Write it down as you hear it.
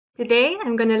Today,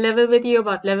 I'm going to level with you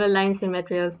about level lines in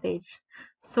Metareal Stage.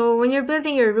 So when you're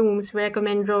building your rooms, we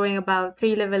recommend drawing about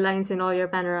 3 level lines in all your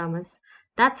panoramas.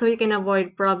 That's so you can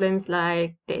avoid problems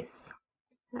like this.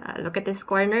 Look at this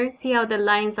corner. See how the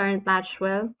lines aren't matched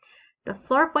well? The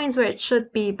floor point's where it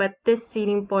should be, but this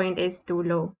ceiling point is too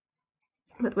low.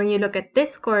 But when you look at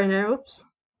this corner, oops,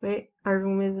 wait, our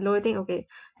room is loading. Okay,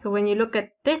 so when you look at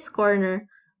this corner,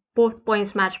 both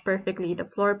points match perfectly, the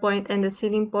floor point and the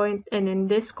ceiling point, and in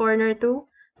this corner too.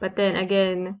 But then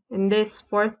again, in this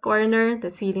fourth corner,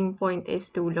 the ceiling point is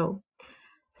too low.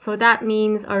 So that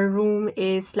means our room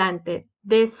is slanted.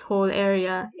 This whole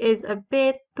area is a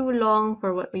bit too long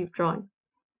for what we've drawn.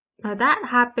 Now that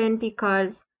happened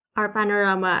because our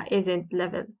panorama isn't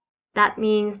level. That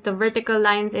means the vertical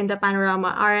lines in the panorama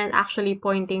aren't actually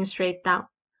pointing straight down.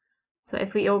 So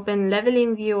if we open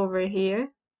leveling view over here,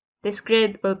 this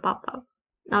grid will pop up.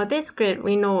 Now this grid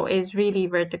we know is really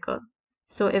vertical.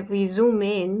 So if we zoom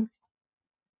in,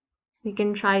 we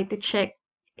can try to check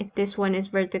if this one is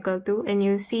vertical too, and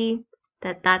you'll see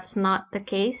that that's not the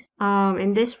case.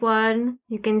 In this one,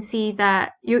 you can see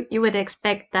that you would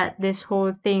expect that this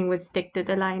whole thing would stick to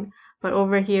the line. But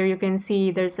over here, you can see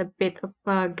there's a bit of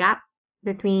a gap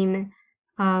between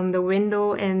the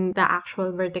window and the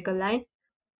actual vertical line.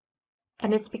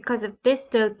 And it's because of this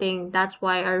tilting, that's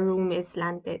why our room is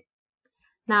slanted.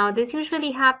 Now, this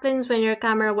usually happens when your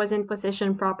camera wasn't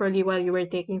positioned properly while you were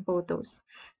taking photos.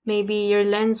 Maybe your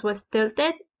lens was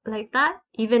tilted like that,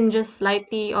 even just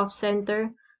slightly off center,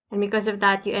 and because of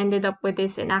that, you ended up with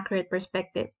this inaccurate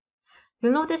perspective.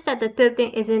 You'll notice that the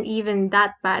tilting isn't even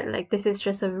that bad, like this is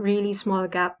just a really small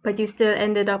gap, but you still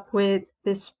ended up with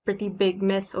this pretty big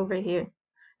mess over here.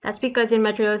 That's because in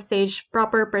Material Stage,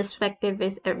 proper perspective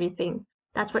is everything.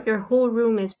 That's what your whole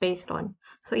room is based on.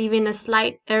 So even a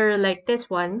slight error like this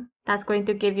one, that's going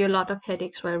to give you a lot of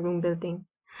headaches while room building.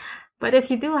 But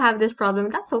if you do have this problem,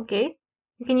 that's okay.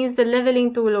 You can use the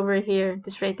leveling tool over here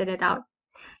to straighten it out.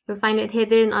 You'll find it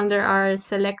hidden under our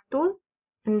select tool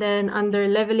and then under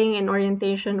leveling and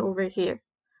orientation over here.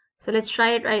 So let's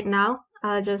try it right now.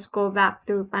 I'll just go back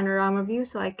to panorama view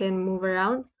so I can move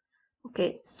around.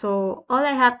 Okay, so all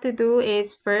I have to do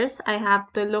is first I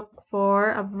have to look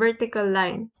for a vertical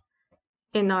line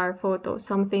in our photo,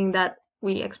 something that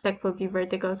we expect will be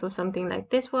vertical, so something like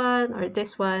this one or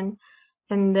this one.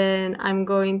 And then I'm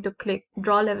going to click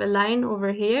draw level line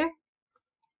over here,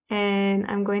 and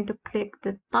I'm going to click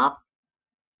the top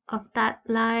of that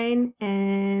line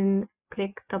and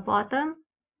click the bottom,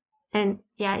 and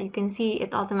yeah, you can see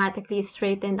it automatically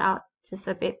straightened out just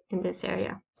a bit in this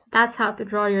area. So that's how to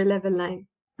draw your level line.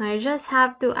 Now you just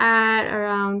have to add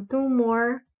around 2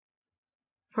 more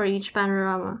for each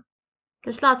panorama.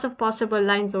 There's lots of possible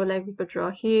lines though, like we could draw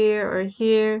here or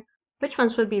here. Which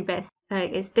ones would be best?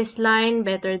 Like, is this line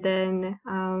better than,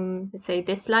 let's say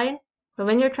this line? But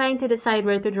when you're trying to decide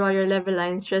where to draw your level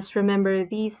lines, just remember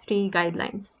these 3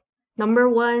 guidelines. Number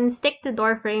 1, stick to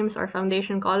door frames or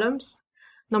foundation columns.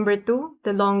 Number 2,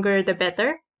 the longer the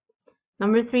better.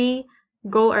 Number 3,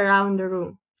 go around the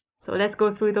room. So let's go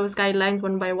through those guidelines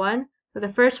one by one. So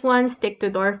the first one, stick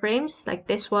to door frames like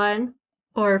this one,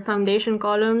 or foundation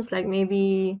columns, like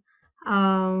maybe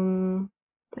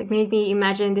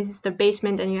imagine this is the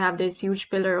basement and you have this huge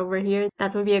pillar over here.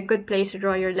 That would be a good place to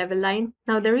draw your level line.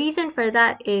 Now the reason for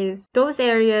that is those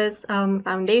areas,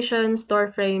 foundations,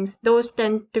 door frames, those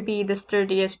tend to be the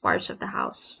sturdiest parts of the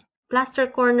house. Plaster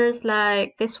corners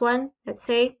like this one, let's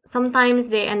say, sometimes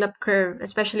they end up curved,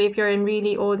 especially if you're in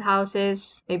really old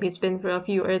houses. Maybe it's been through a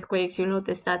few earthquakes, you'll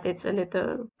notice that it's a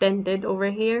little dented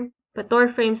over here. But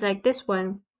door frames like this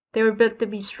one, they were built to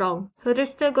be strong. So they're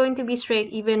still going to be straight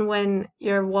even when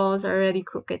your walls are already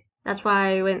crooked. That's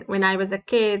why when I was a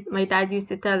kid, my dad used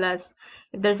to tell us,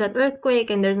 if there's an earthquake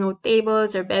and there's no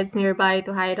tables or beds nearby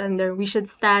to hide under, we should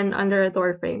stand under a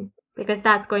door frame because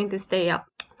that's going to stay up.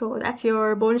 So that's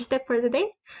your bonus tip for the day.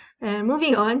 And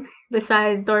moving on,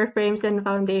 besides door frames and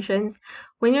foundations,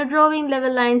 when you're drawing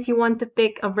level lines, you want to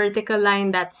pick a vertical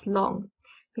line that's long.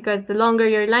 Because the longer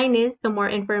your line is, the more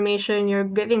information you're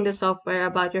giving the software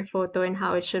about your photo and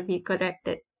how it should be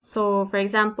corrected. So for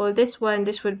example, this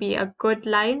would be a good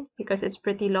line because it's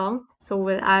pretty long. So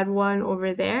we'll add one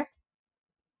over there.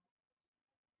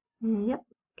 Yep.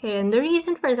 Okay, and the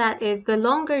reason for that is the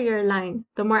longer your line,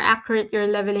 the more accurate your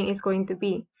leveling is going to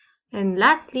be. And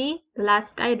lastly, the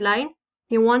last guideline,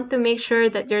 you want to make sure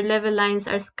that your level lines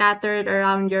are scattered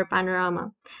around your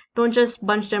panorama. Don't just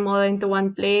bunch them all into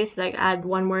one place, like add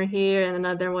one more here and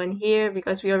another one here,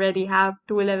 because we already have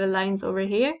 2 level lines over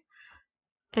here.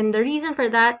 And the reason for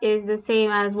that is the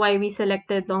same as why we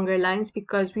selected longer lines,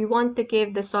 because we want to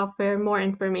give the software more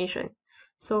information.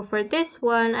 So for this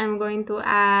one, I'm going to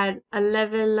add a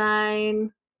level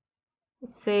line,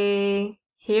 let's say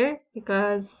here,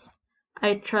 because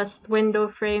I trust window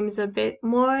frames a bit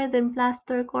more than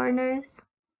plaster corners.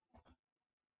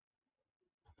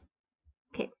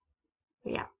 Okay,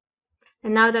 yeah.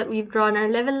 And now that we've drawn our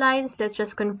level lines, let's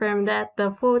just confirm that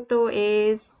the photo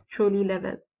is truly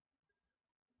level.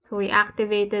 So we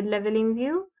activated leveling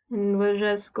view, and we'll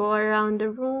just go around the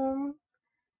room.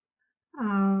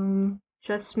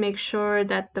 Just make sure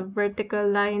that the vertical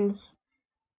lines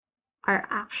are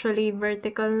actually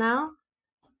vertical now,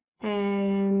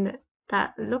 and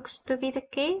that looks to be the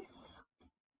case.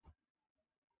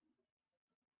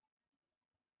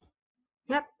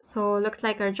 Yep, so looks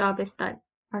like our job is done.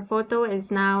 Our photo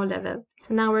is now level.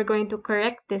 So now we're going to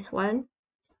correct this one.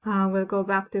 We'll go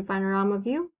back to panorama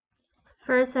view.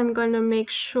 First, I'm going to make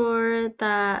sure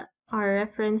that our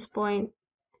reference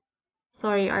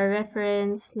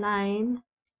line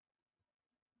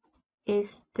is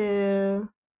still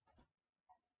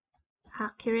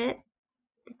accurate,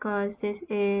 because this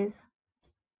is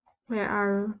where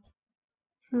our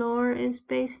floor is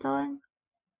based on.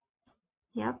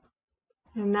 Yep.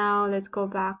 And now let's go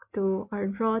back to our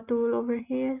draw tool over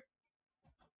here.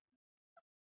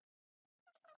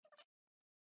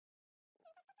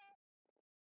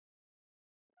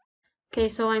 Okay,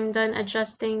 so I'm done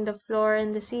adjusting the floor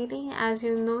and the ceiling. As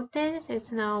you notice,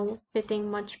 it's now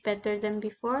fitting much better than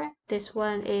before. This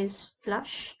one is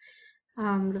flush.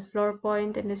 The floor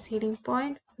point and the ceiling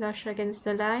point flush against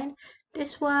the line.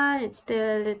 This one, it's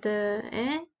still a little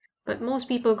but most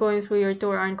people going through your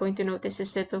tour aren't going to notice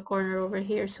this little corner over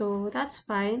here, so that's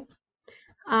fine.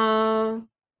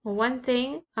 One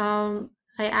thing, I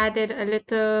added a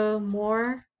little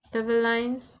more level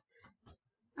lines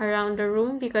around the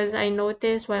room, because I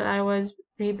noticed while I was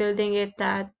rebuilding it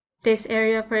that this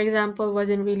area, for example,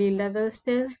 wasn't really level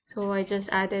still, so I just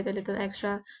added a little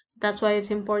extra. That's why it's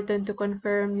important to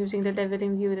confirm using the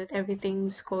leveling view that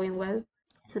everything's going well.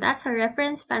 So that's our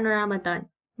reference panorama done.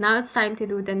 Now it's time to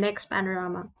do the next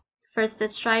panorama. First,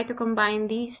 let's try to combine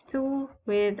these two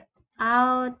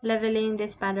without leveling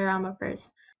this panorama first.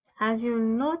 As you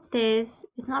notice,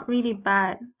 it's not really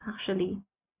bad actually.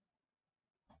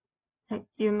 Like,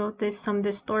 you notice some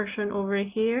distortion over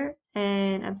here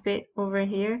and a bit over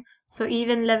here. So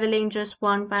even leveling just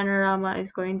one panorama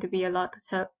is going to be a lot of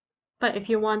help. But if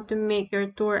you want to make your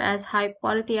tour as high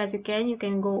quality as you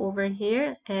can go over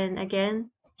here and again,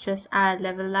 just add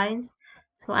level lines.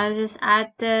 So I'll just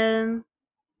add them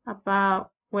about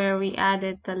where we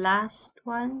added the last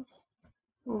ones.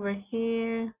 Over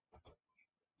here,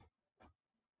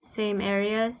 same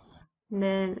areas. And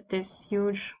then this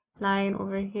huge line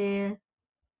over here.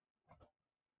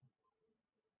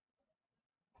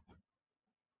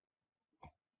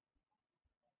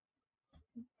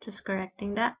 Just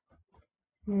correcting that.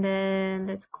 And then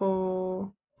let's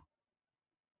go,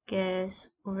 guess,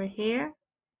 over here.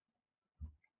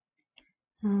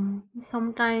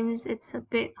 Sometimes it's a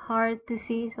bit hard to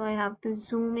see, so I have to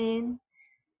zoom in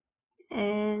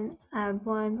and add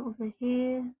one over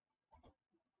here.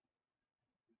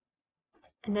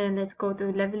 And then let's go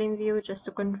to leveling view just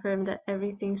to confirm that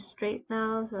everything's straight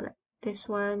now. So like this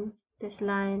one, this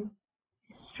line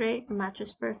is straight,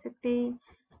 matches perfectly.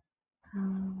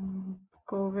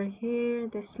 Go over here,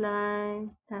 this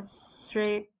line, that's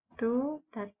straight to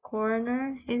that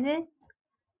corner, is it?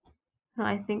 No,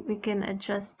 I think we can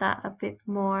adjust that a bit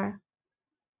more.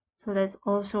 So let's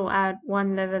also add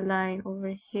one level line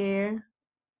over here.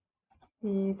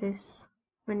 This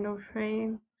window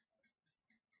frame.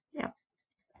 Yep,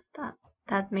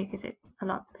 that makes it a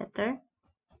lot better.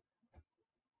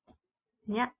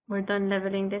 Yeah, we're done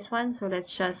leveling this one. So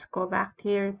let's just go back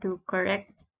here to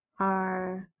correct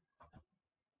our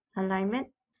alignment.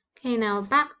 Okay, now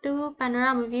back to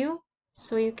panorama view.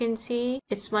 So you can see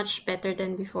it's much better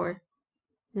than before.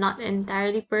 Not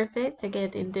entirely perfect,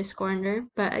 again, in this corner.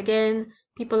 But again,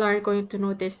 people aren't going to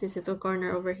notice this little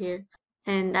corner over here.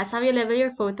 And that's how you level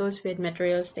your photos with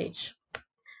Metareal Stage.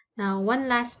 Now, one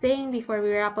last thing before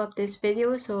we wrap up this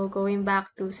video. So going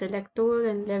back to Select Tool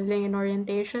and Leveling and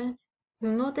Orientation,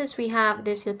 you'll notice we have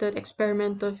this little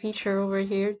experimental feature over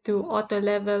here to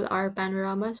auto-level our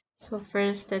panoramas. So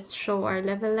first, let's show our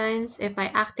level lines. If I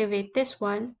activate this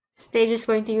one, Stage is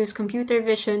going to use computer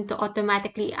vision to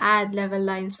automatically add level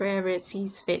lines wherever it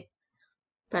sees fit.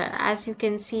 But as you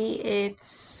can see,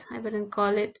 I wouldn't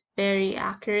call it very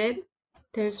accurate.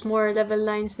 There's more level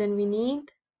lines than we need,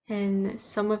 and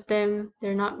some of them,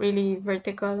 they're not really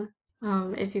vertical.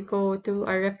 If you go to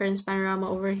our reference panorama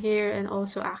over here and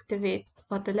also activate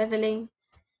auto leveling,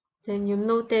 then you'll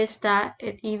notice that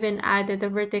it even added a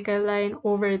vertical line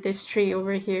over this tree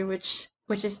over here, which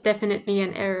is definitely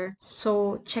an error.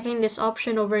 So checking this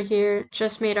option over here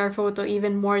just made our photo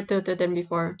even more tilted than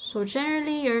before. So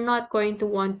generally, you're not going to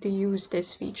want to use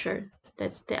this feature.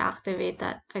 Let's deactivate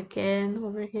that again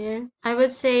over here. I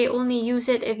would say only use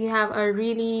it if you have a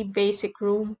really basic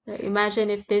room. Like imagine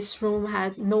if this room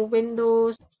had no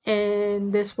windows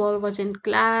and this wall wasn't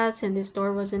glass and this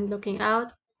door wasn't looking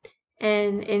out.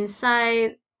 And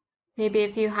inside, maybe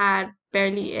if you had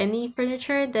barely any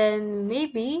furniture, then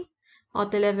maybe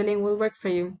auto leveling will work for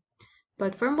you.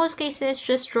 But for most cases,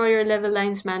 just draw your level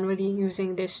lines manually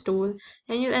using this tool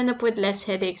and you'll end up with less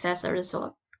headaches as a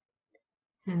result.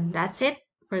 And that's it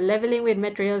for leveling with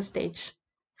Metareal Stage.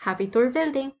 Happy tour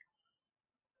building!